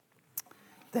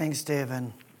Thanks,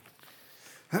 David.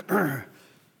 I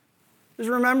was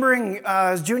remembering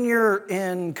as junior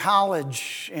in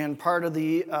college and part of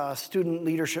the student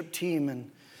leadership team,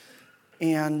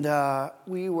 and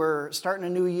we were starting a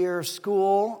new year of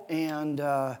school and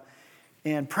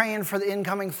praying for the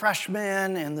incoming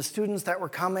freshmen and the students that were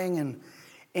coming,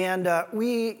 and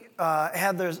we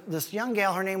had this young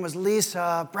gal. Her name was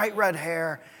Lisa, bright red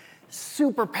hair,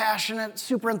 super passionate,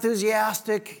 super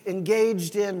enthusiastic,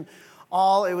 engaged in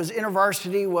all. It was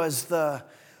InterVarsity was the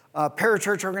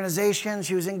parachurch organization.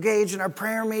 She was engaged in our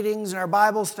prayer meetings and our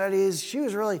Bible studies. She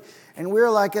was really, and we were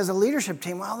like, as a leadership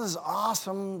team, wow, this is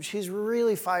awesome. She's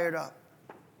really fired up.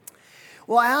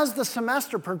 Well, as the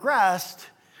semester progressed,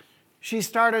 she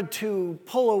started to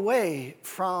pull away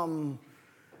from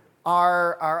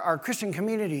our Christian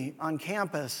community on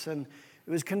campus, and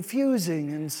it was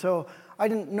confusing. And so I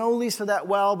didn't know Lisa that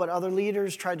well, but other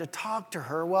leaders tried to talk to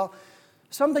her. Well,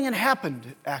 something had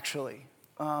happened, actually.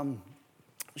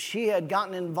 She had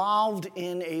gotten involved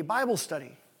in a Bible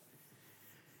study.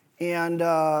 And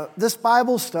this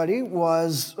Bible study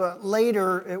was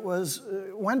later, it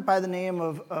went by the name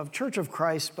of Church of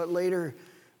Christ, but later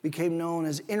became known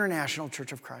as International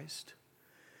Church of Christ.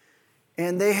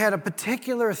 And they had a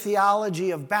particular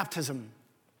theology of baptism.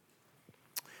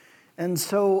 And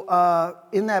so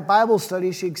in that Bible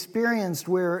study, she experienced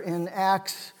where in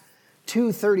Acts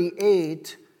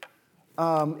 2:38,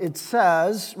 it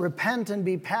says, repent and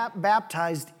be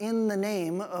baptized in the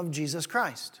name of Jesus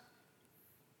Christ.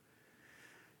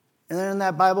 And then in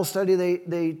that Bible study,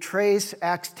 they trace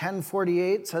Acts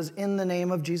 10:48 says, in the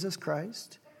name of Jesus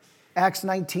Christ. Acts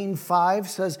 19:5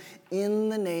 says, in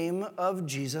the name of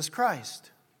Jesus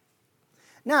Christ.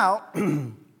 Now,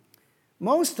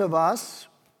 most of us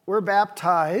were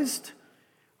baptized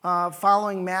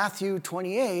following Matthew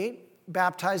 28,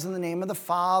 baptized in the name of the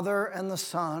Father and the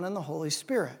Son and the Holy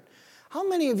Spirit. How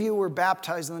many of you were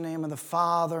baptized in the name of the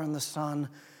Father and the Son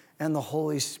and the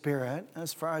Holy Spirit,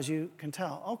 as far as you can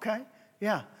tell? Okay,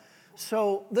 yeah.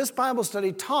 So this Bible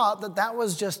study taught that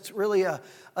was just really a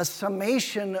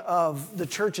summation of the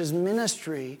church's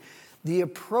ministry. The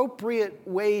appropriate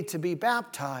way to be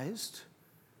baptized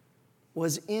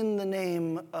was in the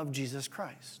name of Jesus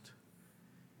Christ.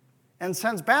 And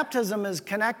since baptism is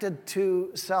connected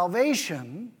to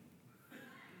salvation,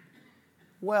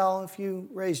 well, if you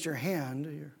raised your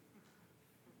hand,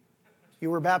 you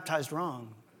were baptized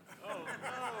wrong. Oh,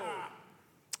 no.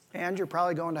 And you're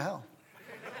probably going to hell.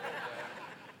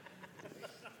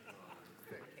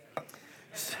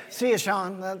 See you,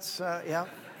 Sean. That's, yeah.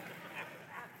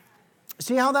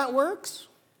 See how that works?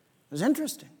 It was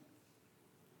interesting.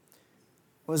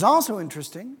 What was also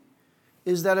interesting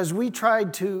is that as we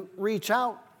tried to reach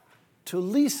out to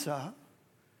Lisa,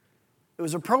 it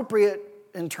was appropriate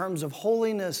in terms of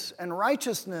holiness and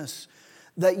righteousness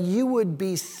that you would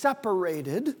be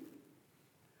separated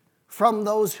from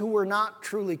those who were not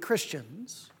truly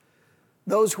Christians,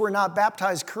 those who were not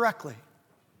baptized correctly.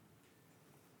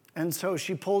 And so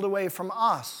she pulled away from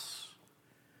us.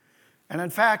 And in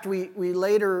fact, we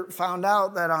later found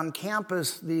out that on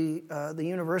campus, the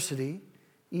university,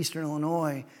 Eastern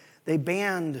Illinois, they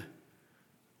banned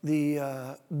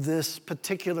this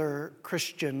particular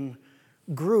Christian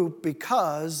group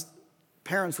because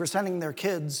parents were sending their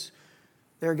kids,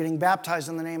 they were getting baptized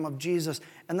in the name of Jesus,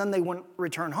 and then they wouldn't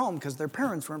return home because their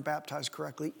parents weren't baptized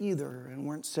correctly either and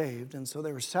weren't saved, and so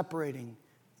they were separating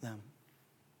them.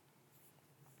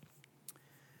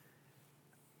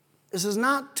 This is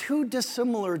not too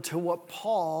dissimilar to what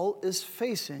Paul is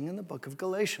facing in the book of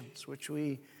Galatians, which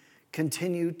we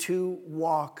continue to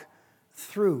walk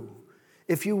through.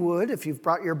 If you would, if you've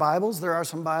brought your Bibles, there are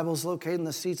some Bibles located in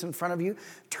the seats in front of you.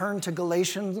 Turn to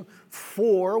Galatians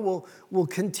 4. We'll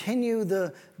continue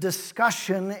the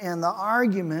discussion and the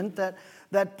argument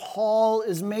that Paul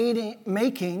is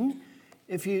making.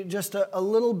 If you just a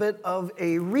little bit of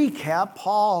a recap,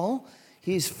 Paul,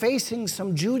 he's facing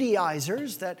some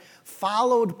Judaizers that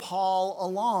followed Paul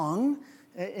along.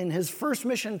 In his first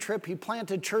mission trip, he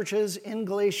planted churches in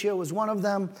Galatia, was one of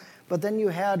them. But then you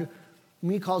had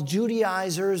we call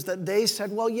Judaizers that they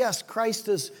said, well, yes, Christ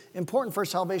is important for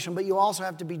salvation, but you also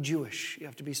have to be Jewish. You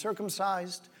have to be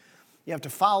circumcised. You have to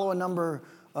follow a number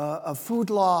of food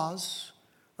laws,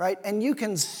 right? And you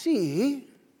can see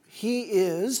he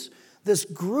is this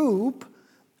group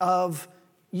of,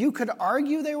 you could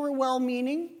argue they were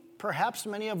well-meaning. Perhaps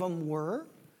many of them were.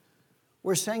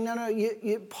 We're saying, no,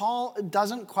 Paul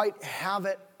doesn't quite have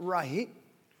it right.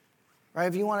 Right?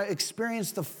 If you want to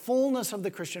experience the fullness of the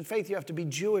Christian faith, you have to be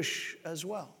Jewish as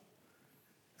well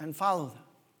and follow them.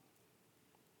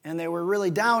 And they were really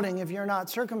doubting, if you're not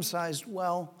circumcised,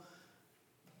 well,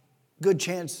 good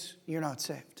chance you're not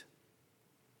saved.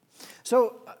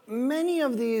 So many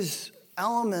of these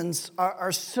elements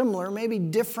are similar, maybe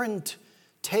different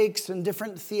takes and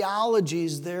different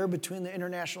theologies there between the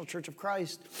International Church of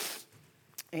Christ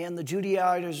and the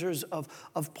Judaizers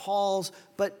of Paul's.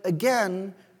 But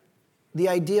again, the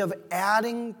idea of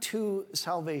adding to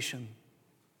salvation,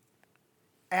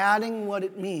 adding what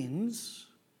it means.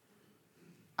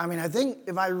 I mean, I think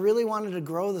if I really wanted to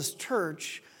grow this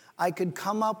church, I could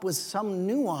come up with some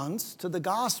nuance to the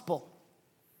gospel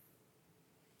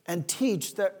and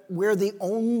teach that we're the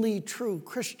only true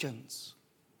Christians,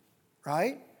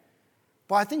 right?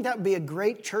 Well, I think that would be a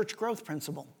great church growth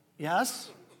principle.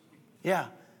 Yes? Yeah.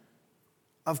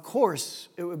 Of course,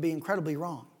 it would be incredibly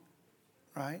wrong,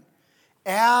 right?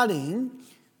 Adding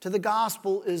to the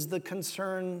gospel is the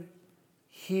concern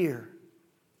here.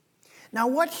 Now,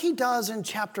 what he does in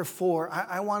chapter 4,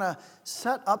 I want to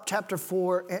set up chapter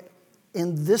 4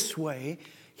 in this way.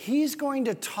 He's going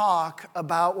to talk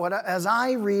about what, as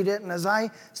I read it and as I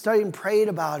studied and prayed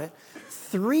about it,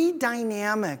 3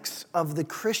 dynamics of the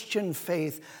Christian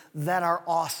faith that are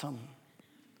awesome.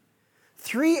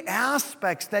 3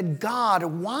 aspects that God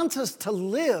wants us to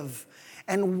live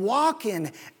and walk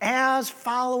in as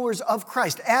followers of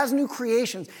Christ, as new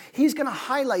creations. He's going to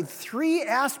highlight 3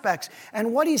 aspects.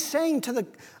 And what he's saying to the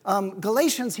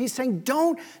Galatians, he's saying,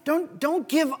 don't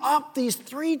give up these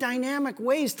 3 dynamic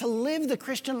ways to live the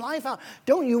Christian life out.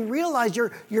 Don't you realize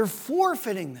you're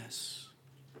forfeiting this?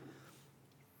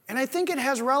 And I think it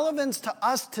has relevance to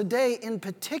us today in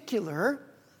particular,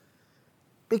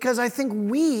 because I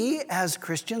think we as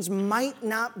Christians might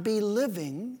not be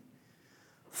living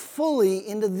fully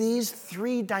into these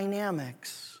 3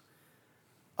 dynamics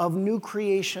of new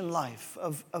creation life,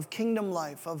 of kingdom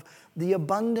life, of the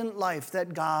abundant life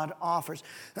that God offers.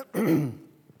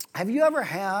 Have you ever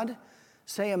had,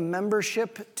 say, a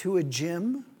membership to a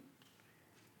gym?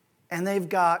 And they've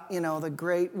got, the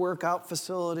great workout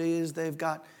facilities, they've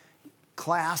got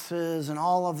classes and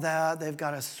all of that. They've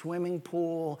got a swimming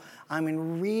pool. I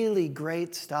mean, really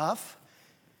great stuff.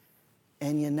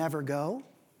 And you never go.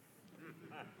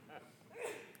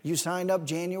 You signed up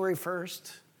January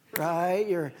 1st, right?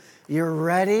 You're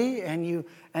ready and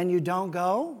you don't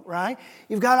go, right?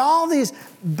 You've got all these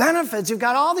benefits, you've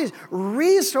got all these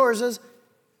resources,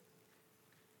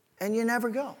 and you never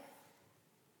go.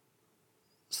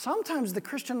 Sometimes the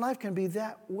Christian life can be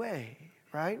that way,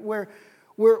 right? Where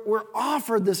we're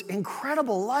offered this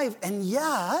incredible life, and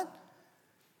yet,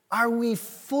 are we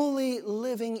fully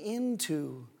living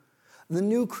into the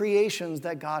new creations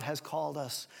that God has called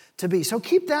us to be? So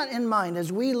keep that in mind as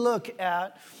we look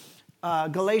at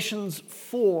Galatians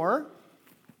 4.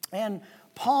 And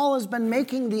Paul has been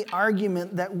making the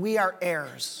argument that we are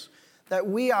heirs, that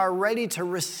we are ready to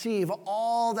receive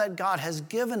all that God has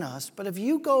given us. But if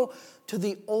you go to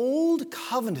the old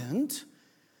covenant,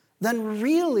 then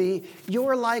really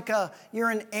you're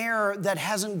an heir that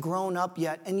hasn't grown up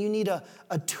yet, and you need a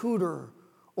tutor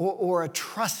or a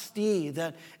trustee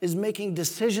that is making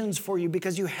decisions for you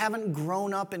because you haven't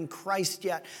grown up in Christ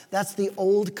yet. That's the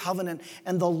old covenant,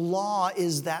 and the law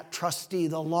is that trustee,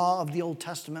 the law of the Old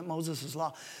Testament, Moses'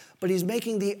 law. But he's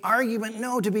making the argument,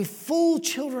 no, to be full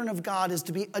children of God is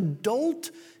to be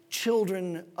adult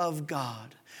children of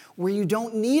God, where you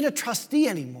don't need a trustee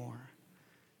anymore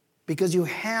because you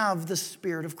have the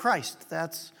Spirit of Christ.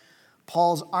 That's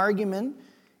Paul's argument.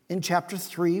 In chapter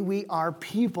 3, we are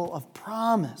people of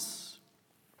promise,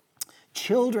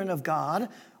 children of God,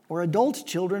 or adult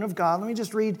children of God. Let me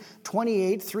just read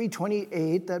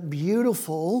 3:28, that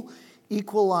beautiful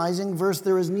equalizing verse.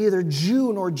 There is neither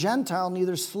Jew nor Gentile,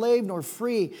 neither slave nor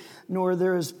free, nor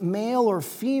there is male or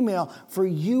female, for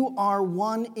you are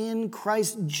one in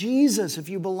Christ Jesus. If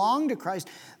you belong to Christ,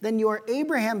 then you are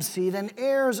Abraham's seed and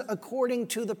heirs according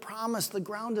to the promise. The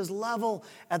ground is level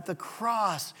at the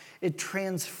cross. It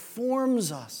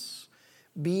transforms us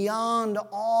beyond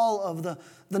all of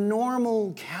the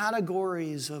normal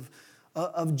categories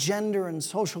of gender and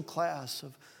social class,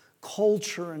 of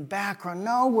culture and background.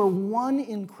 No, we're one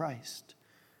in Christ.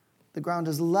 The ground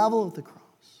is level at the cross.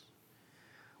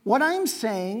 What I'm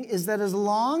saying is that as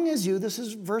long as you, this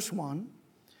is verse 1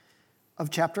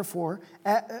 of chapter 4,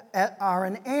 are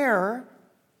an heir,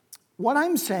 what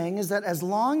I'm saying is that as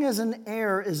long as an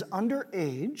heir is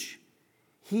underage,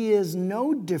 he is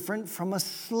no different from a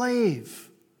slave,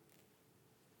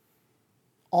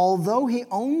 although he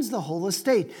owns the whole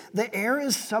estate. The heir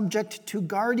is subject to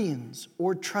guardians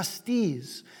or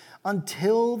trustees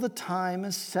until the time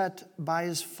is set by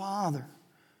his father.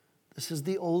 This is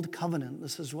the old covenant.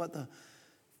 This is what the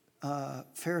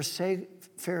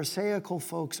Pharisaical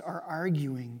folks are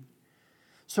arguing.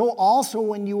 So also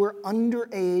when you were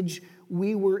underage,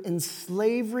 we were in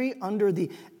slavery under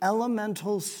the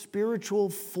elemental spiritual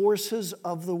forces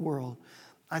of the world.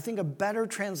 I think a better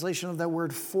translation of that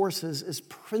word forces is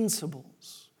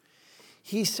principles.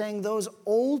 He's saying those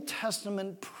Old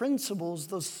Testament principles,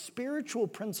 those spiritual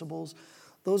principles,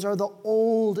 those are the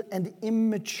old and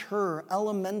immature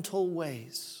elemental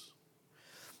ways.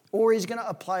 Or he's going to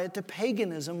apply it to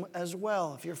paganism as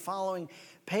well. If you're following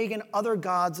pagan other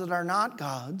gods that are not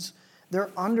gods, they're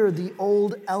under the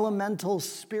old elemental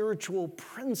spiritual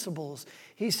principles.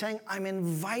 He's saying, I'm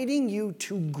inviting you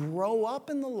to grow up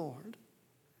in the Lord,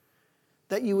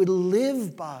 that you would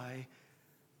live by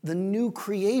the new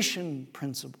creation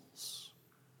principles,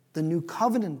 the new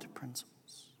covenant principles.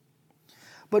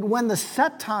 But when the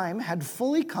set time had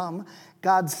fully come,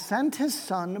 God sent his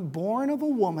Son, born of a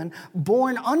woman,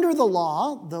 born under the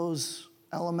law, those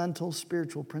elemental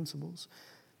spiritual principles,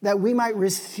 that we might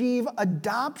receive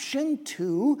adoption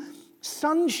to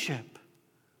sonship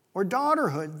or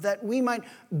daughterhood, that we might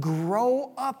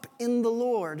grow up in the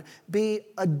Lord, be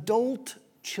adult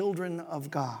children of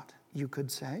God, you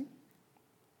could say.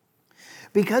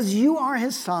 Because you are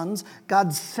his sons,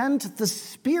 God sent the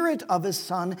Spirit of his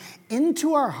Son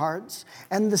into our hearts,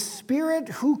 and the Spirit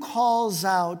who calls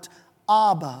out,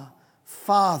 Abba,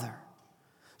 Father.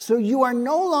 So you are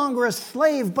no longer a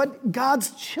slave, but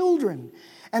God's children.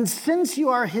 And since you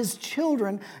are his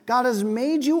children, God has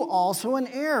made you also an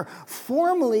heir.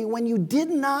 Formerly, when you did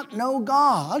not know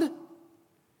God,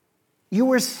 you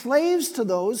were slaves to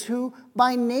those who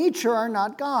by nature are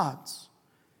not God's.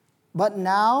 But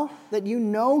now that you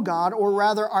know God, or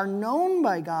rather are known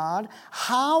by God,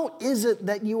 how is it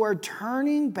that you are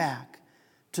turning back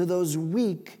to those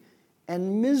weak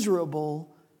and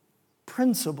miserable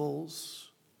principles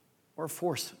or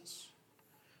forces?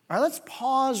 All right, let's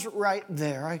pause right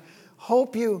there. I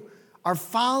hope you are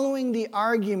following the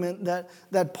argument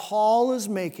that Paul is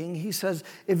making. He says,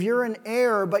 if you're an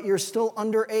heir but you're still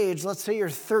underage, let's say you're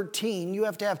 13, you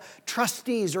have to have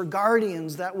trustees or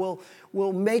guardians that will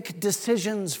make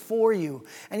decisions for you.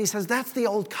 And he says, that's the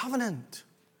old covenant.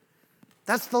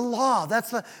 That's the law.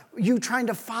 That's you trying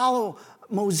to follow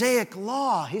Mosaic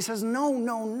law. He says,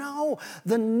 no.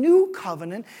 The new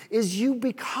covenant is you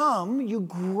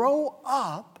grow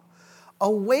up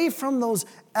away from those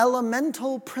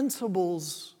elemental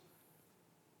principles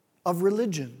of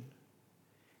religion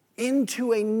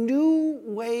into a new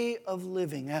way of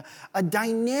living, a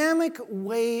dynamic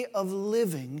way of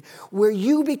living where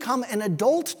you become an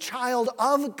adult child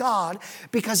of God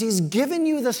because he's given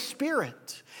you the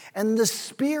Spirit. And the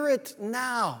Spirit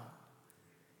now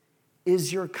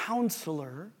is your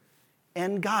counselor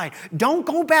and guide. Don't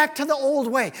go back to the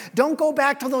old way. Don't go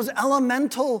back to those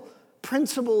elemental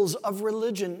principles of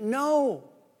religion. No.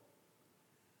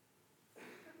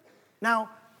 Now,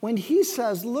 when he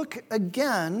says, look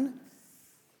again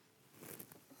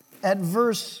at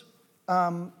verse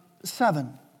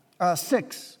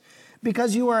 6.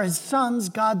 Because you are his sons,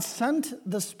 God sent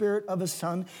the Spirit of his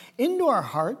Son into our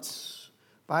hearts.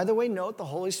 By the way, note the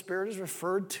Holy Spirit is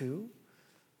referred to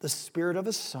the Spirit of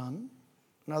his Son.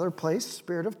 Another place,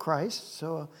 Spirit of Christ.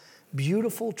 So a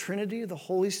beautiful Trinity. The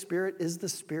Holy Spirit is the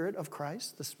Spirit of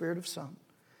Christ, the Spirit of Son.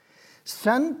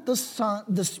 Sent the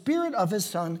Spirit of his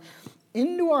Son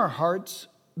into our hearts,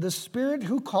 the Spirit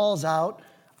who calls out,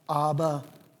 Abba,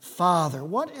 Father.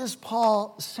 What is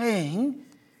Paul saying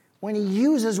when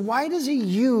why does he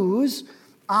use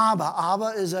Abba?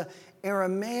 Abba is an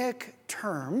Aramaic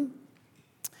term,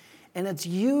 and it's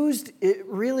used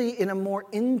really in a more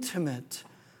intimate,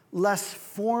 less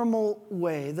formal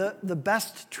way. The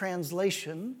best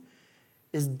translation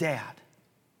is dad,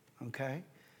 okay?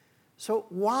 So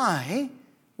why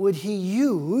would he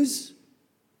use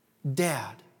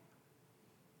dad?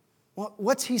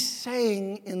 What's he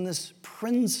saying in this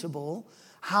principle?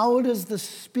 How does the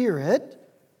Spirit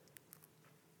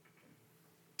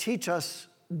teach us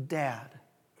dad?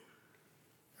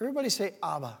 Everybody say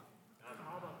Abba.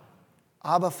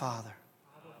 Abba, Father.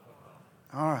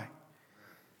 All right.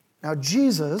 Now,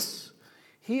 Jesus,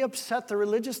 he upset the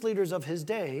religious leaders of his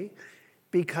day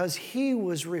because he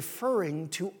was referring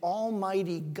to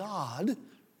Almighty God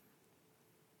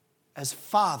as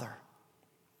Father.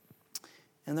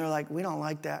 And they're like, we don't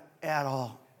like that at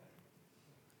all.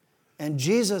 And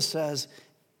Jesus says,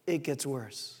 it gets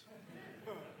worse.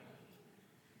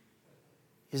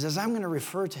 He says, I'm going to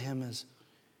refer to him as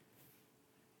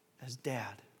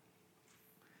dad.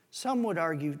 Some would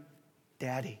argue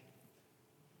daddy,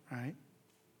 right?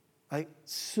 Like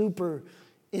super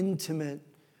intimate.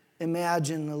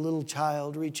 Imagine a little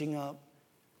child reaching up.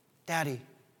 Daddy,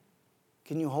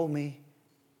 can you hold me?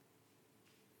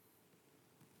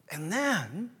 And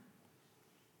then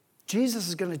Jesus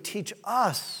is going to teach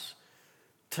us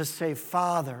to say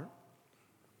Father,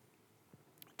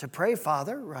 to pray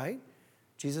Father, right?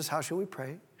 Jesus, how should we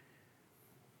pray?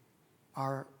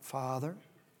 Our Father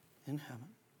in heaven.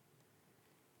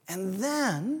 And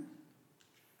then,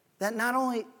 that not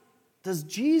only does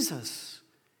Jesus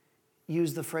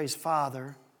use the phrase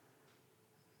Father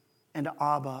and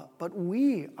Abba, but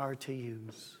we are to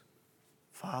use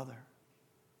Father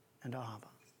and Abba.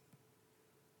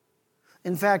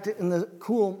 In fact, in the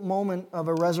cool moment of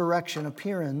a resurrection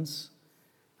appearance,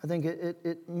 I think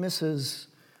it misses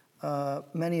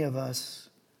many of us,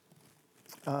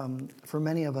 for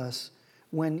many of us,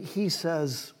 when he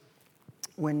says,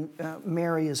 when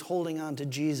Mary is holding on to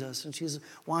Jesus and she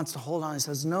wants to hold on, he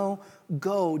says, no,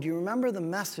 go. Do you remember the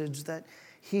message that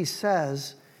he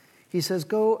says? He says,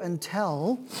 go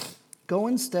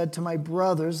instead to my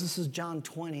brothers. This is John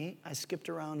 20. I skipped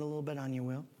around a little bit on you,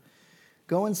 Will.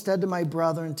 Go instead to my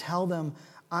brother and tell them,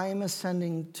 I am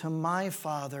ascending to my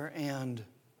Father and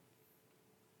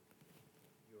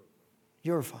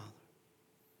your Father.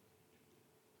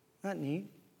 Isn't that neat?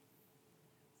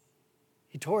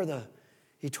 He tore the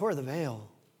veil.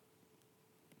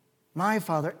 My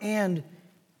Father and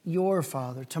your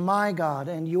Father, to my God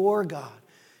and your God.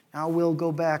 Now we'll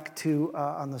go back to,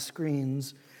 on the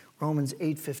screens, Romans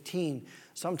 8:15.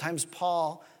 Sometimes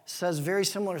Paul says very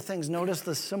similar things. Notice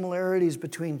the similarities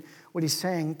between what he's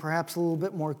saying, perhaps a little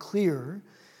bit more clear.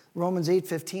 Romans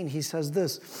 8:15, he says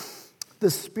this,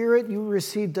 the Spirit you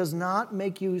received does not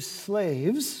make you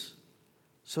slaves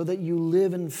so that you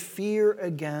live in fear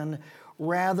again.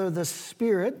 Rather, the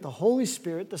Spirit, the Holy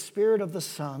Spirit, the Spirit of the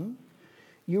Son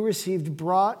you received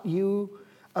brought you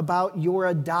about your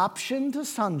adoption to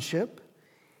sonship,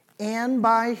 and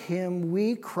by him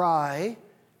we cry,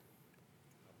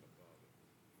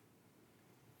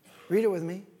 read it with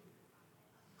me,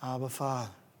 Abba,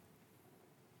 Father.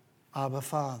 Abba,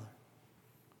 Father.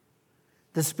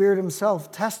 The Spirit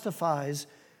himself testifies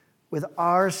with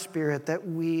our spirit that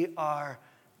we are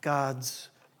God's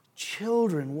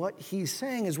children. What he's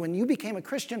saying is when you became a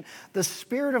Christian, the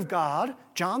Spirit of God,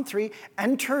 John 3,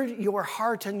 entered your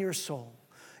heart and your soul.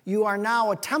 You are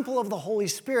now a temple of the Holy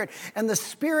Spirit, and the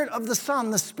Spirit of the Son,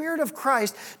 the Spirit of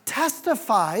Christ,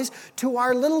 testifies to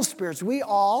our little spirits. We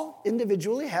all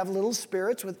individually have little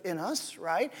spirits within us,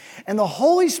 right? And the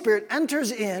Holy Spirit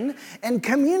enters in and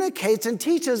communicates and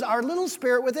teaches our little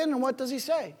spirit within. And what does he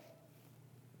say?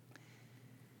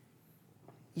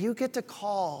 You get to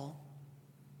call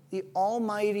the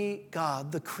Almighty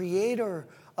God, the Creator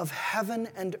of heaven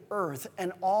and earth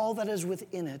and all that is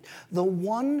within it, the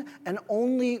one and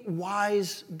only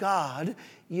wise God,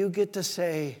 you get to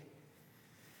say,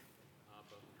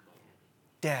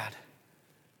 Dad.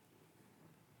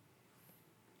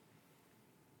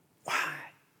 Why?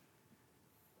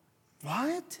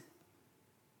 What?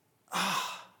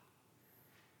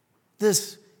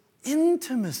 This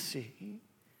intimacy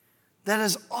that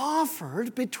is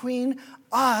offered between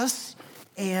us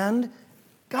and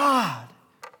God.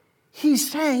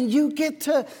 He's saying you get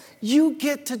to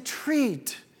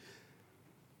treat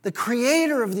the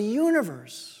Creator of the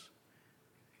universe.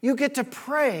 You get to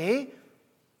pray,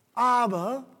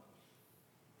 Abba,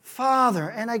 Father.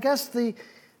 And I guess the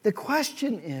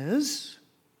question is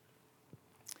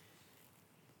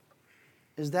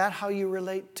that how you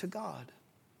relate to God?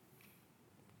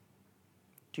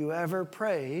 Do you ever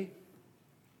pray,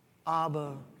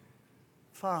 Abba,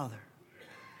 Father?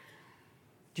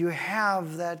 Do you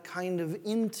have that kind of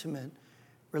intimate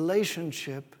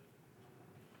relationship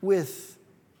with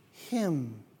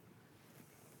him?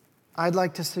 I'd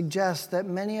like to suggest that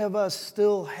many of us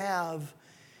still have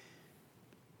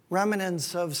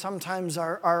remnants of sometimes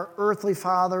our earthly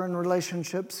father, and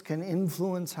relationships can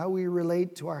influence how we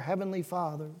relate to our heavenly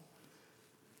Father.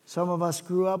 Some of us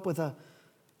grew up with an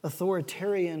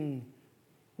authoritarian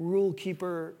rule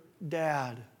keeper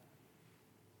dad.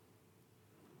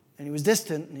 And he was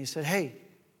distant, and he said, hey,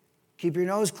 keep your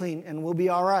nose clean, and we'll be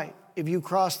all right. If you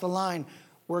cross the line,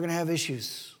 we're going to have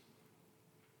issues.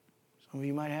 Some of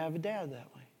you might have a dad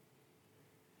that way.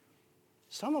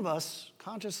 Some of us,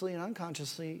 consciously and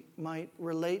unconsciously, might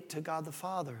relate to God the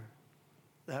Father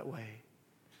that way.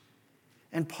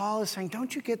 And Paul is saying,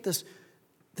 don't you get this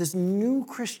new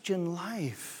Christian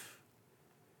life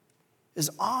is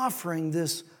offering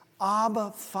this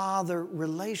Abba Father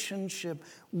relationship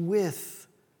with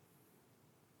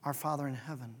our Father in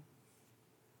heaven.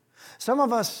 Some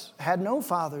of us had no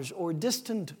fathers or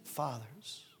distant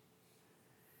fathers.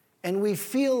 And we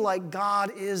feel like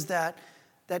God is that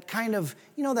kind of,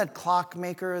 that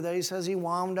clockmaker that he says he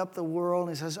wound up the world.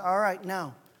 And he says, all right,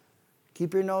 now,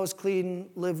 keep your nose clean,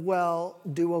 live well,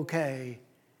 do okay.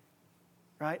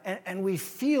 Right? And we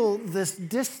feel this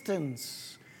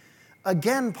distance.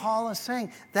 Again, Paul is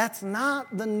saying that's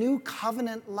not the new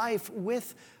covenant life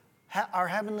with our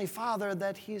Heavenly Father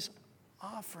that he's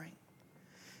offering.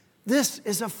 This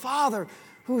is a Father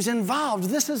who's involved.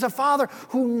 This is a Father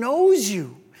who knows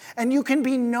you. And you can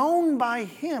be known by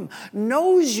him,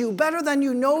 knows you better than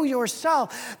you know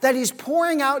yourself, that he's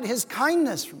pouring out his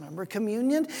kindness. Remember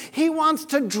communion? He wants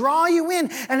to draw you in.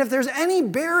 And if there's any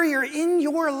barrier in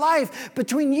your life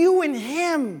between you and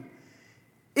him,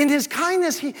 in his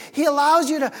kindness, he allows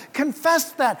you to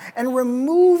confess that and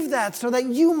remove that so that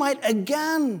you might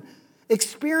again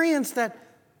experience that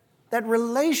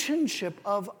relationship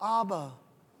of Abba,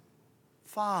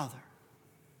 Father.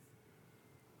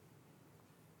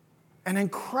 An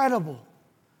incredible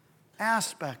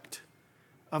aspect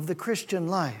of the Christian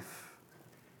life.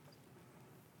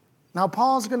 Now,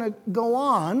 Paul's going to go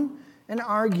on and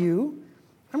argue.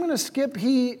 I'm going to skip.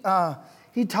 He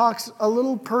talks a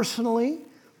little personally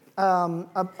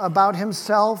about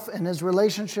himself and his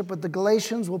relationship with the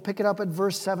Galatians. We'll pick it up at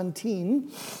verse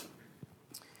 17.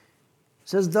 It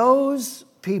says, those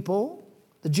people,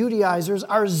 the Judaizers,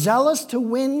 are zealous to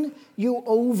win you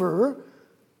over,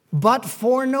 but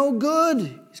for no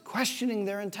good. He's questioning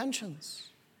their intentions.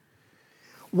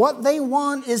 What they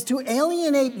want is to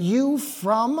alienate you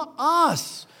from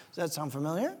us. Does that sound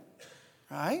familiar?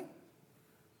 Right?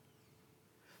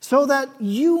 So that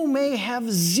you may have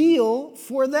zeal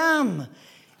for them.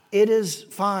 It is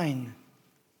fine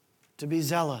to be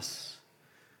zealous.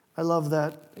 I love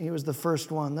that. He was the first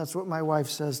one. That's what my wife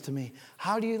says to me.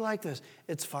 How do you like this?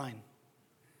 It's fine.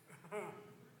 Do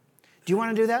you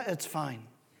want to do that? It's fine.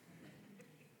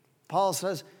 Paul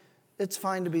says, it's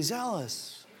fine to be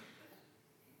zealous,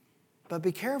 but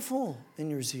be careful in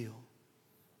your zeal,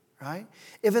 right?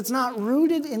 If it's not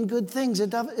rooted in good things,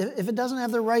 if it doesn't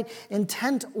have the right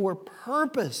intent or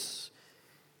purpose,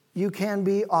 you can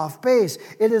be off base.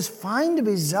 It is fine to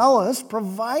be zealous,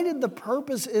 provided the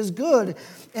purpose is good,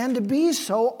 and to be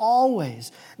so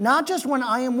always. Not just when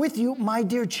I am with you, my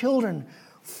dear children,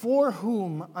 for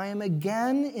whom I am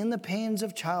again in the pains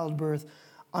of childbirth,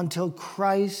 until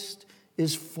Christ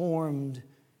is formed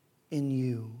in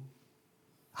you.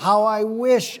 How I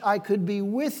wish I could be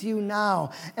with you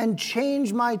now and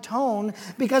change my tone,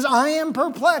 because I am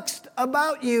perplexed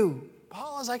about you.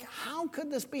 Paul is like, how could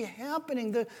this be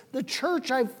happening? The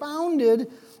church I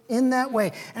founded in that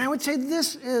way. And I would say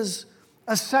this is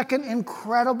a second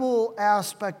incredible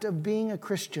aspect of being a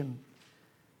Christian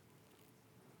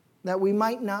that we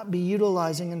might not be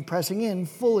utilizing and pressing in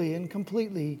fully and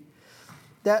completely.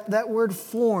 That word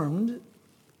formed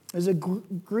is a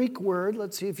Greek word.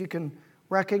 Let's see if you can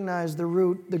recognize the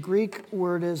root. The Greek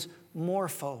word is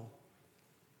morpho.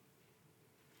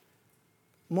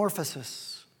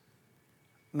 Morphosis.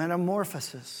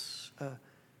 Metamorphosis.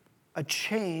 A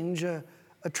change, a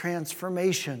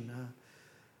transformation.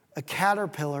 A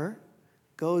caterpillar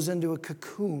goes into a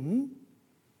cocoon,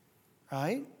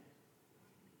 right?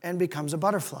 And becomes a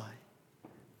butterfly.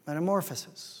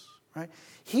 Metamorphosis, right?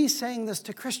 He's saying this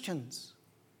to Christians.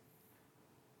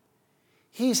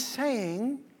 He's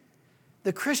saying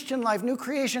the Christian life, new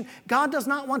creation, God does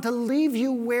not want to leave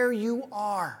you where you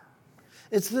are.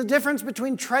 It's the difference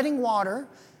between treading water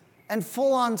and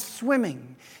full-on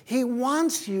swimming. He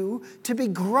wants you to be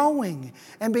growing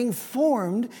and being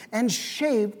formed and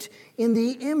shaped in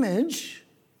the image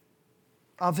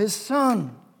of his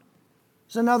Son.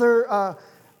 There's another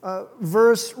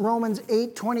verse, Romans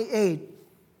 8:28.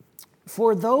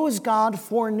 For those God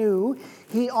foreknew,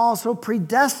 he also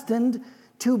predestined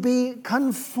to be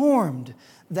conformed.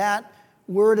 That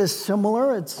word is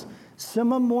similar. It's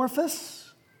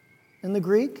simomorphos in the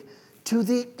Greek, to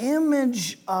the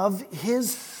image of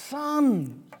his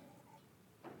Son.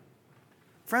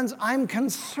 Friends, I'm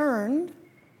concerned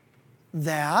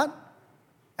that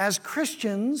as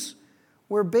Christians,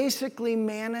 we're basically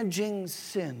managing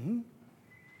sin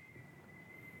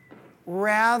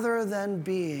rather than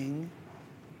being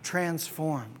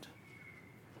transformed.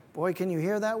 Boy, can you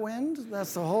hear that wind?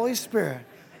 That's the Holy Spirit.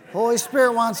 Holy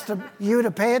Spirit wants you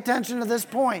to pay attention to this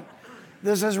point.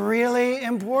 This is really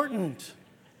important.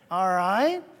 All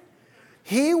right?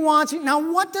 He wants you.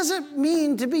 Now, what does it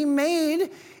mean to be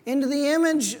made into the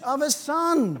image of his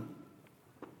Son?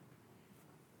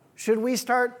 Should we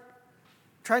start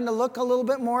trying to look a little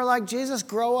bit more like Jesus,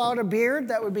 grow out a beard?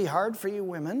 That would be hard for you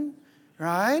women,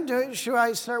 right? Should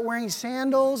I start wearing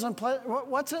sandals?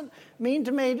 What's it mean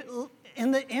to be made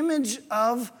in the image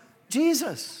of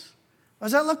Jesus? What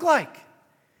does that look like?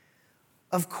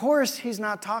 Of course, he's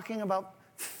not talking about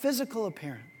physical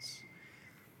appearance.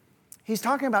 He's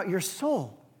talking about your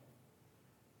soul.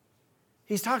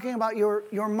 He's talking about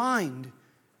your mind,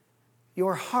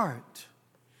 your heart,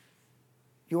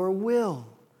 your will.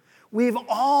 We've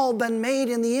all been made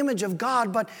in the image of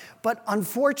God, but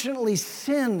unfortunately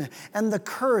sin and the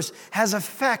curse has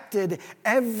affected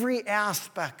every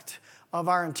aspect of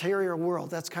our interior world.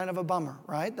 That's kind of a bummer,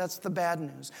 right? That's the bad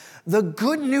news. The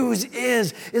good news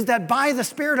is that by the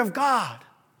Spirit of God,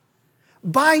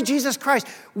 by Jesus Christ,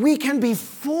 we can be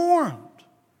formed.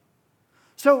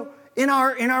 So in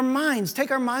our minds,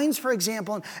 take our minds for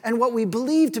example, and what we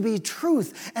believe to be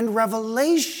truth and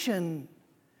revelation,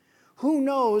 who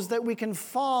knows that we can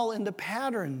fall into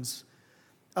patterns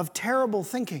of terrible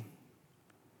thinking,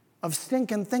 of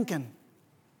stinking thinking.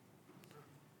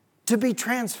 To be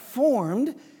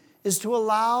transformed is to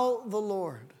allow the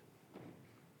Lord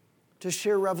to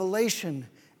share revelation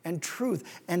and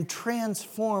truth and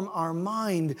transform our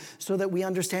mind so that we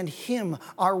understand Him,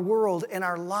 our world, and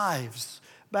our lives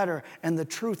better. And the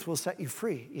truth will set you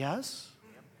free, yes?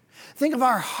 Think of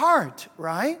our heart,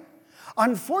 right?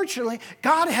 Unfortunately,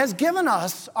 God has given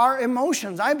us our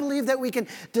emotions. I believe that we can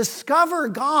discover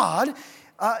God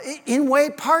in way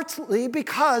partly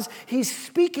because He's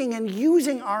speaking and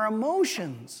using our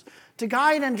emotions to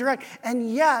guide and direct.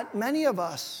 And yet, many of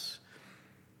us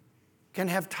can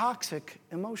have toxic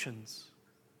emotions.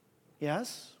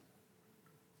 Yes?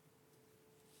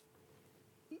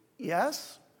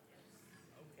 Yes?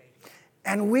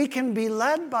 And we can be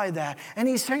led by that. And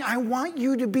He's saying, I want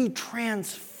you to be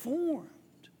transformed.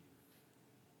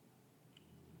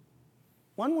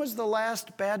 When was the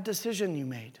last bad decision you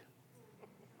made?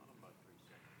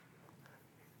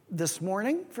 This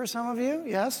morning, for some of you?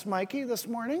 Yes, Mikey, this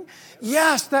morning?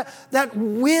 Yes, that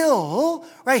will,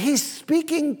 right? He's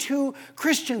speaking to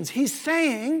Christians. He's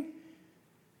saying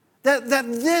that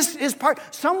this is part.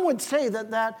 Some would say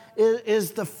that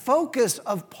is the focus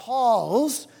of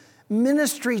Paul's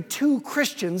ministry to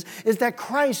Christians, is that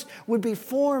Christ would be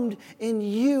formed in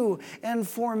you. And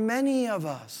for many of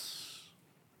us,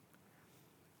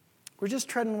 we're just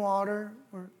treading water.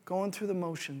 We're going through the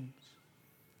motions.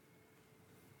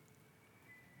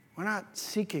 We're not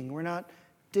seeking. We're not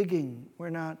digging. We're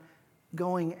not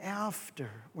going after.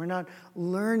 We're not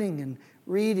learning and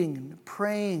reading and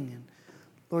praying. And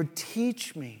Lord,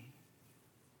 teach me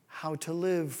how to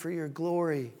live for your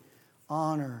glory,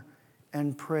 honor,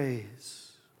 and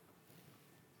praise.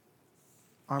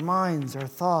 Our minds, our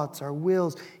thoughts, our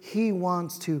wills, He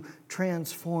wants to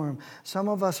transform. Some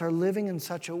of us are living in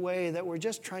such a way that we're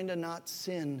just trying to not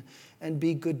sin and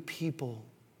be good people.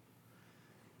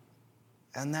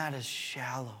 And that is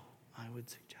shallow, I would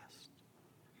suggest.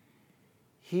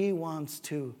 He wants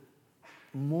to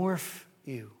morph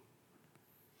you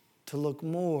to look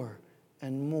more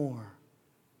and more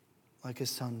like His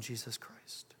Son, Jesus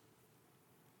Christ.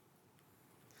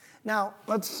 Now,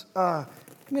 I'm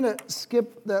going to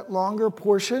skip that longer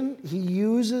portion.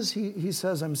 He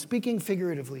says, I'm speaking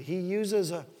figuratively. He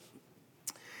uses a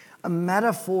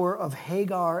metaphor of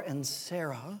Hagar and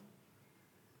Sarah.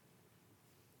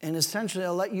 And essentially,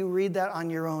 I'll let you read that on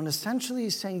your own. Essentially,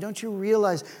 he's saying, don't you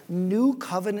realize new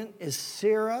covenant is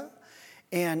Sarah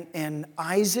and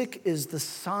Isaac is the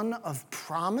son of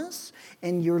promise,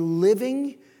 and you're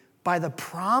living by the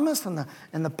promise and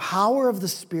the power of the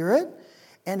Spirit.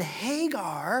 And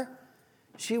Hagar,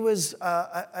 she was,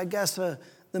 the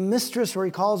mistress, or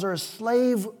he calls her a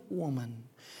slave woman.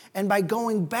 And by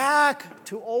going back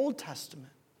to Old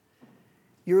Testament,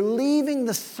 you're leaving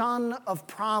the son of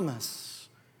promise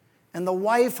and the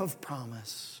wife of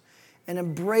promise, and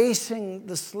embracing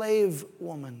the slave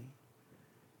woman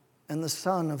and the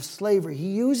son of slavery.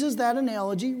 He uses that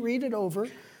analogy. Read it over,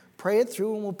 pray it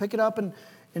through, and we'll pick it up in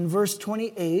verse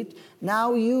 28.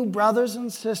 Now you, brothers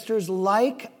and sisters,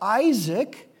 like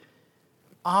Isaac,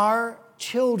 are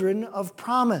children of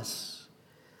promise.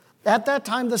 At that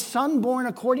time, the son born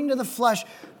according to the flesh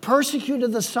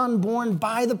persecuted the son born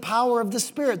by the power of the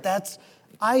Spirit. That's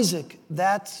Isaac.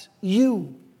 That's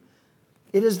you.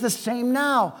 It is the same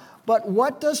now. But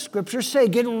what does Scripture say?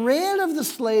 Get rid of the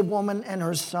slave woman and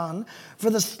her son, for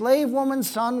the slave woman's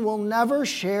son will never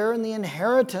share in the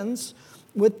inheritance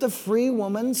with the free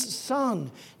woman's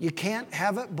son. You can't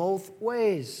have it both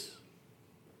ways.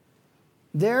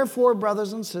 Therefore,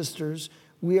 brothers and sisters,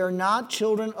 we are not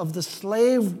children of the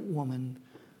slave woman,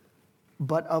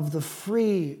 but of the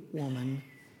free woman,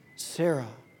 Sarah.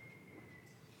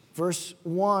 Verse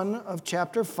 1 of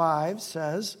chapter 5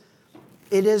 says,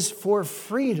 it is for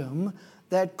freedom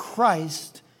that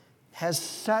Christ has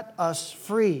set us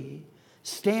free.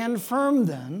 Stand firm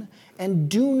then, and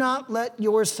do not let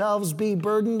yourselves be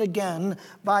burdened again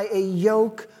by a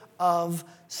yoke of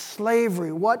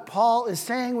slavery. What Paul is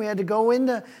saying, we had to go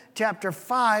into chapter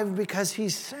 5 because he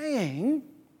says,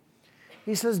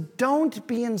 don't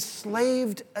be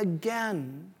enslaved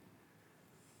again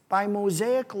by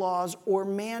Mosaic laws or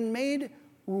man-made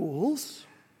rules,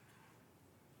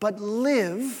 but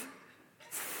live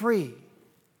free.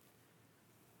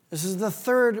 This is the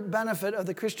third benefit of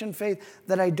the Christian faith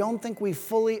that I don't think we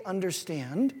fully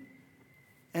understand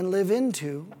and live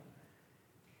into.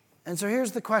 And so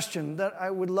here's the question that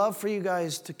I would love for you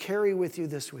guys to carry with you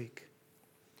this week.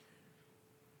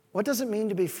 What does it mean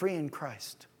to be free in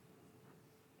Christ?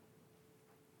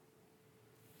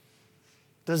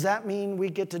 Does that mean we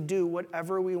get to do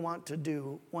whatever we want to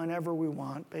do whenever we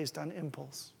want based on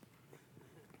impulse?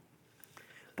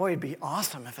 Boy, it'd be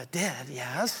awesome if it did,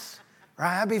 yes.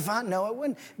 Right? It'd be fun. No, it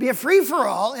wouldn't. Be a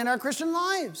free-for-all in our Christian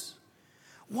lives.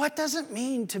 What does it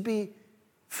mean to be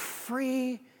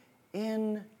free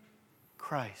in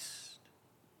Christ?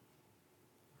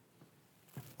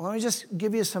 Well, let me just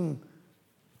give you some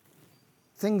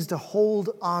things to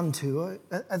hold on to.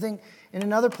 I think in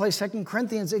another place, 2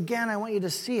 Corinthians, again, I want you to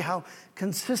see how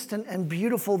consistent and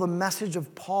beautiful the message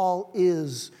of Paul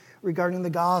is regarding the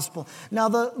gospel. Now,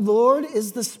 the Lord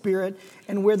is the Spirit,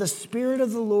 and where the Spirit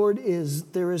of the Lord is,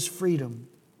 there is freedom.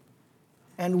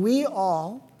 And we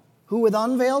all, who with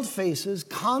unveiled faces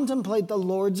contemplate the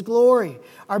Lord's glory,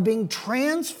 are being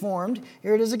transformed,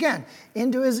 here it is again,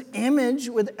 into His image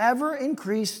with ever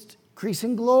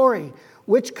increasing glory,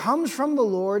 which comes from the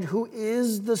Lord who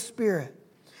is the Spirit.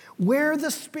 Where the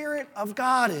Spirit of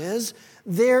God is,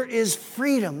 there is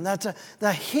freedom. That's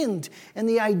the hint and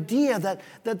the idea that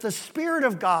the Spirit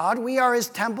of God, we are His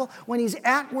temple. When He's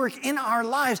at work in our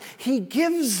lives, He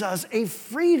gives us a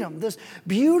freedom, this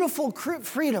beautiful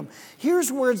freedom.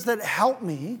 Here's words that help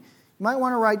me. You might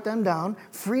want to write them down.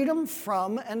 Freedom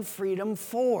from and freedom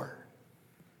for.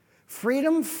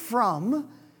 Freedom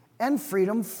from and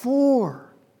freedom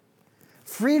for.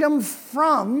 Freedom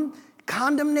from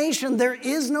condemnation. There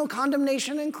is no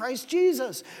condemnation in Christ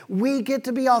Jesus. We get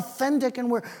to be authentic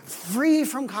and we're free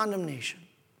from condemnation,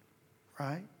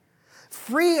 right?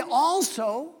 Free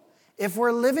also, if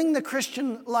we're living the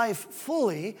Christian life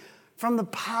fully, from the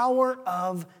power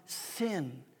of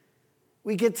sin.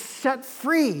 We get set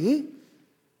free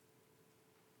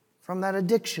from that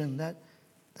addiction,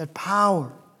 that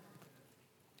power.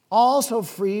 Also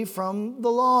free from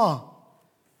the law.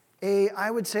 I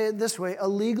would say it this way, a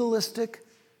legalistic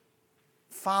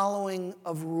following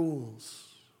of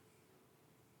rules.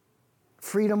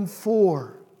 Freedom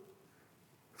for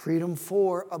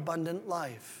abundant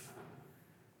life.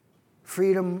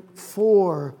 Freedom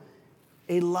for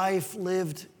a life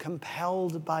lived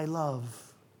compelled by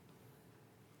love.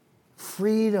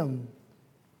 Freedom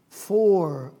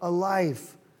for a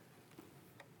life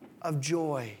of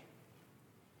joy.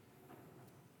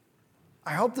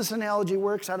 I hope this analogy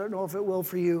works. I don't know if it will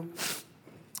for you.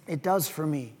 It does for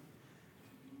me.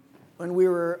 When we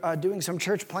were doing some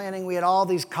church planning, we had all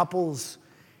these couples,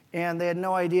 and they had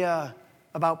no idea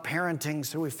about parenting,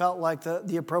 so we felt like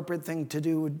the appropriate thing to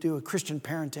do would do a Christian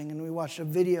parenting, and we watched a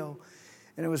video,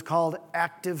 and it was called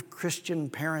Active Christian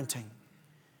Parenting.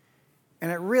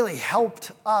 And it really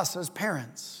helped us as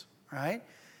parents, right?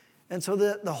 And so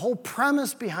the whole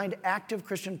premise behind active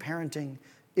Christian parenting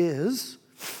is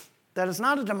that it's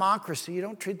not a democracy. You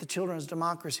don't treat the children as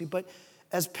democracy, but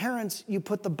as parents, you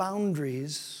put the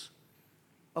boundaries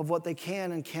of what they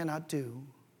can and cannot do.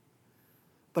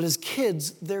 But as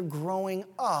kids, they're growing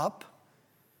up,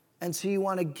 and so you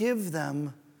want to give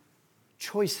them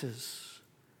choices,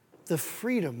 the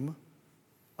freedom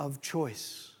of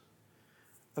choice.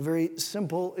 A very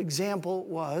simple example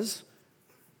was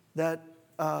that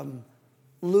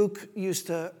Luke used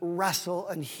to wrestle,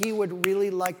 and he would really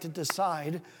like to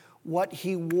decide what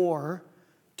he wore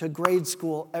to grade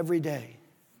school every day.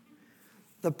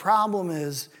 The problem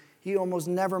is he almost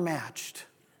never matched.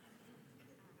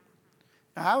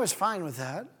 Now, I was fine with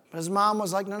that, but his mom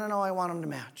was like, no, I want him to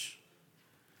match.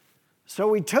 So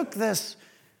we took this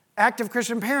active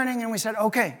Christian parenting and we said,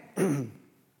 okay, this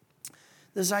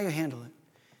is how you handle it.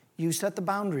 You set the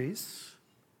boundaries,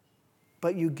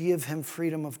 but you give him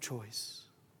freedom of choice.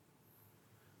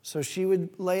 So she would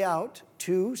lay out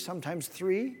 2, sometimes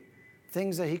 3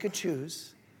 things that he could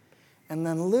choose. And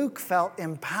then Luke felt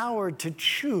empowered to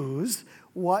choose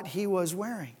what he was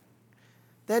wearing.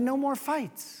 They had no more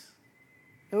fights.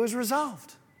 It was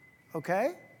resolved.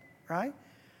 Okay? Right?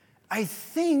 I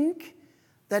think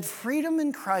that freedom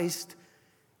in Christ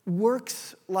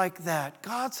works like that.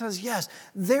 God says, yes,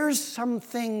 there's some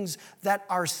things that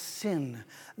are sin.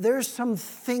 There's some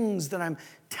things that I'm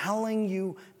telling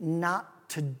you not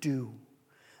to do.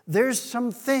 There's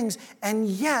some things, and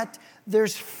yet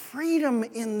there's freedom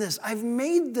in this. I've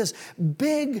made this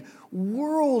big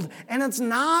world, and it's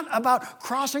not about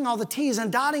crossing all the T's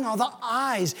and dotting all the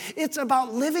I's. It's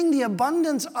about living the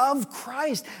abundance of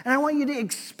Christ, and I want you to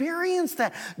experience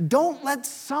that. Don't let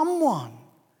someone,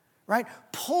 right,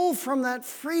 pull from that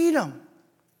freedom.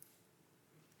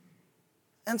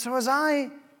 And so as I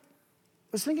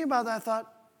was thinking about that, I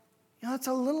thought, that's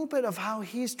a little bit of how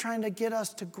he's trying to get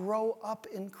us to grow up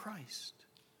in Christ.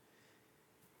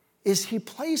 Is he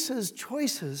places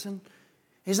choices, and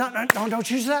he's not, no, don't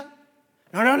choose that.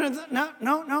 No,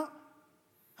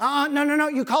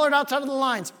 you colored outside of the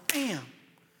lines. Bam.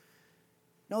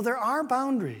 No, there are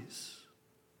boundaries.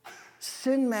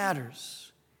 Sin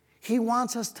matters. He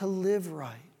wants us to live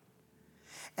right.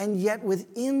 And yet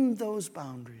within those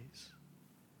boundaries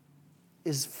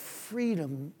is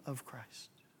freedom of Christ.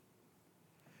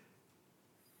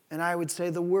 And I would say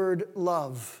the word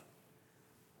love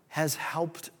has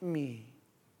helped me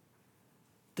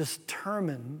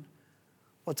determine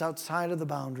what's outside of the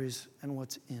boundaries and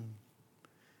what's in.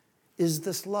 Is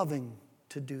this loving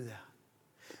to do that?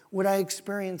 Would I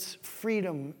experience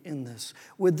freedom in this?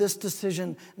 Would this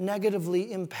decision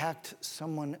negatively impact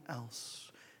someone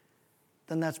else?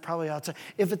 Then that's probably outside.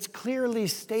 If it's clearly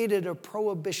stated a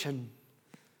prohibition,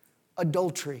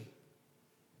 adultery,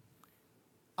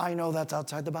 I know that's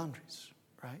outside the boundaries,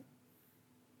 right?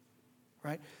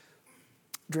 Right?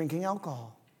 Drinking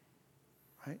alcohol,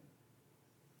 right?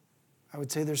 I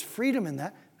would say there's freedom in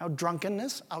that. Now,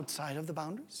 drunkenness, outside of the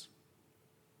boundaries.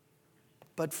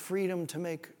 But freedom to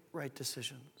make right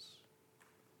decisions.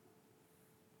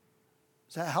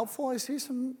 Is that helpful? I see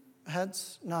some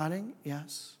heads nodding.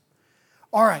 Yes.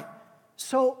 All right.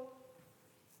 So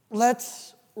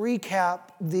let's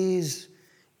recap these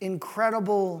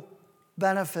incredible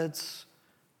benefits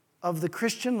of the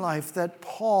Christian life that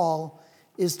Paul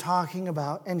is talking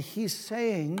about. And he's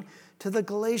saying to the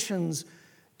Galatians,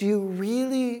 do you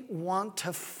really want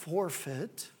to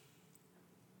forfeit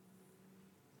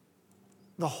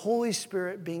the Holy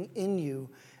Spirit being in you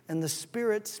and the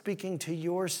Spirit speaking to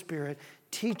your spirit,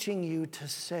 teaching you to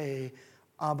say,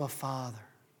 Abba, Father?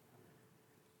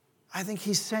 I think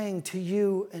he's saying to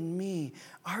you and me,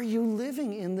 are you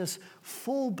living in this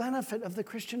full benefit of the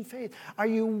Christian faith? Are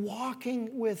you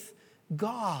walking with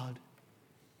God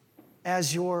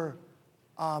as your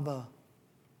Abba,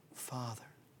 Father?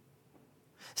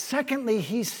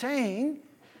 Secondly,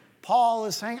 Paul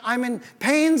is saying, I'm in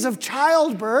pains of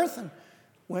childbirth. And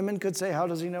women could say, how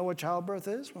does he know what childbirth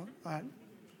is? Well,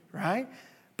 right?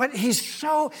 But he's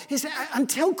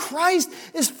until Christ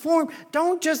is formed,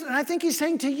 and I think he's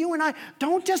saying to you and I,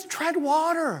 don't just tread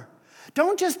water.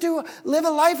 Don't just live a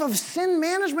life of sin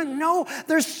management. No,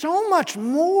 there's so much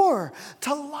more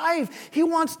to life. He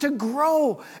wants to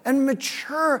grow and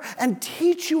mature and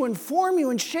teach you and form you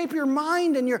and shape your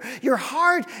mind and your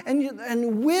heart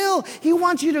and will. He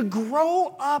wants you to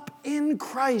grow up in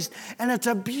Christ, and it's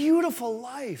a beautiful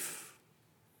life.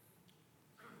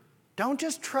 Don't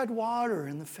just tread water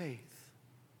in the faith.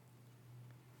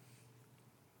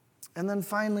 And then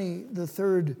finally, the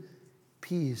third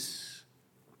piece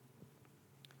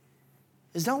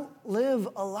is don't live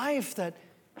a life that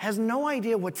has no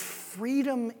idea what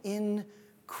freedom in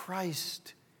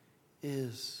Christ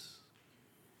is.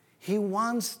 He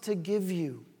wants to give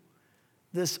you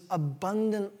this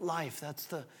abundant life. That's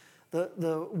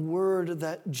the word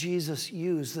that Jesus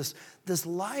used. This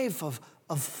life of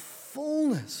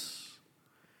fullness.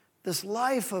 This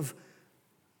life of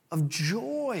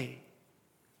joy. I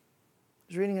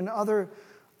was reading another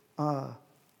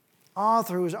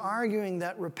author who was arguing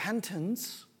that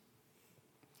repentance,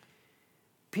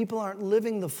 people aren't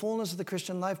living the fullness of the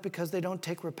Christian life because they don't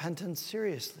take repentance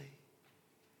seriously.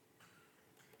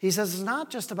 He says it's not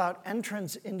just about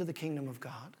entrance into the kingdom of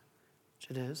God,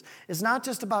 which it is. It's not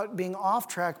just about being off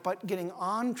track, but getting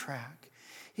on track.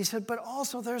 He said, but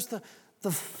also there's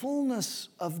the fullness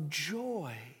of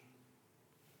joy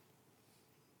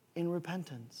in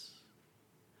repentance.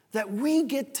 That we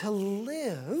get to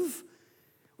live.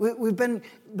 We've been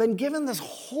given this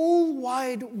whole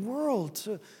wide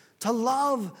world to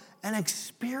love and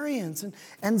experience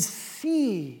and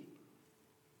see,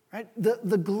 right?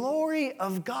 The glory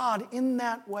of God in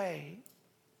that way.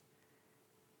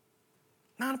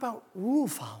 Not about rule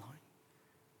following.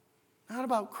 Not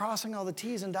about crossing all the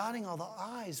T's and dotting all the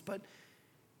I's, but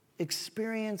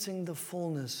experiencing the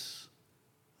fullness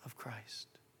of Christ.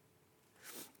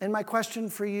 And my question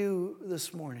for you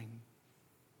this morning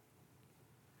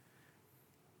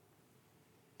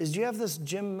is, do you have this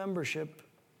gym membership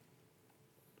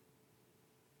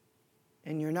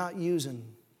and you're not using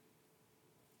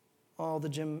all the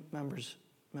gym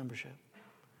membership.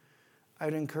 I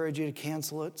would encourage you to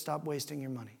cancel it, stop wasting your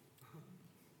money.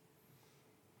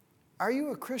 Are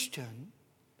you a Christian?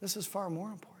 This is far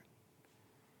more important.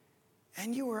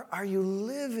 And are you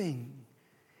living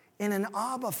in an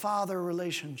Abba Father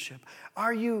relationship?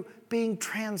 Are you being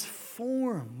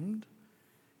transformed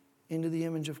into the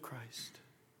image of Christ?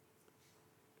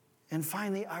 And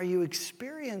finally, are you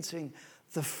experiencing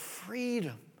the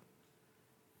freedom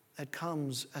that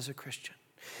comes as a Christian?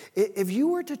 If you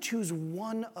were to choose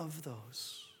one of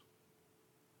those,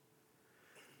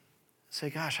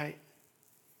 say, gosh, I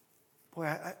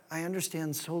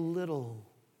understand so little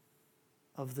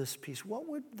of this piece. What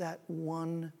would that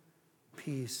one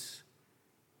piece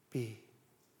be?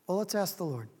 Well, let's ask the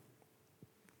Lord.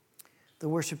 The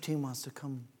worship team wants to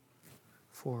come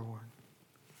forward.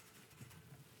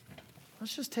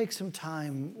 Let's just take some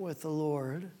time with the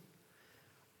Lord.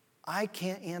 I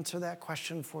can't answer that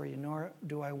question for you, nor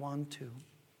do I want to.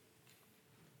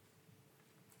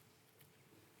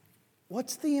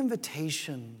 What's the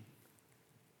invitation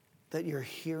that you're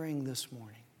hearing this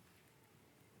morning?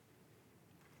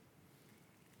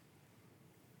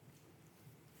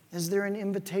 Is there an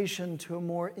invitation to a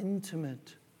more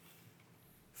intimate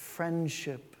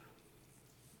friendship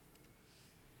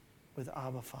with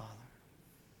Abba Father?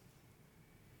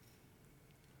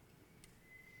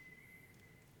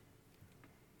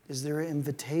 Is there an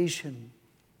invitation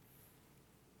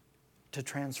to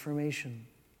transformation,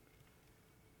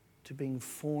 to being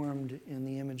formed in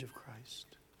the image of Christ?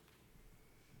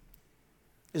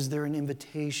 Is there an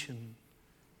invitation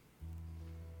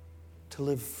to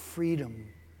live freedom,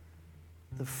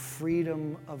 the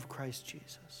freedom of Christ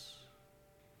Jesus?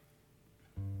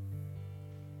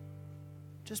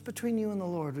 Just between you and the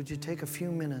Lord, would you take a few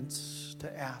minutes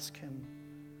to ask Him,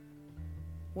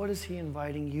 what is He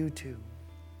inviting you to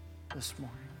this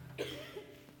morning?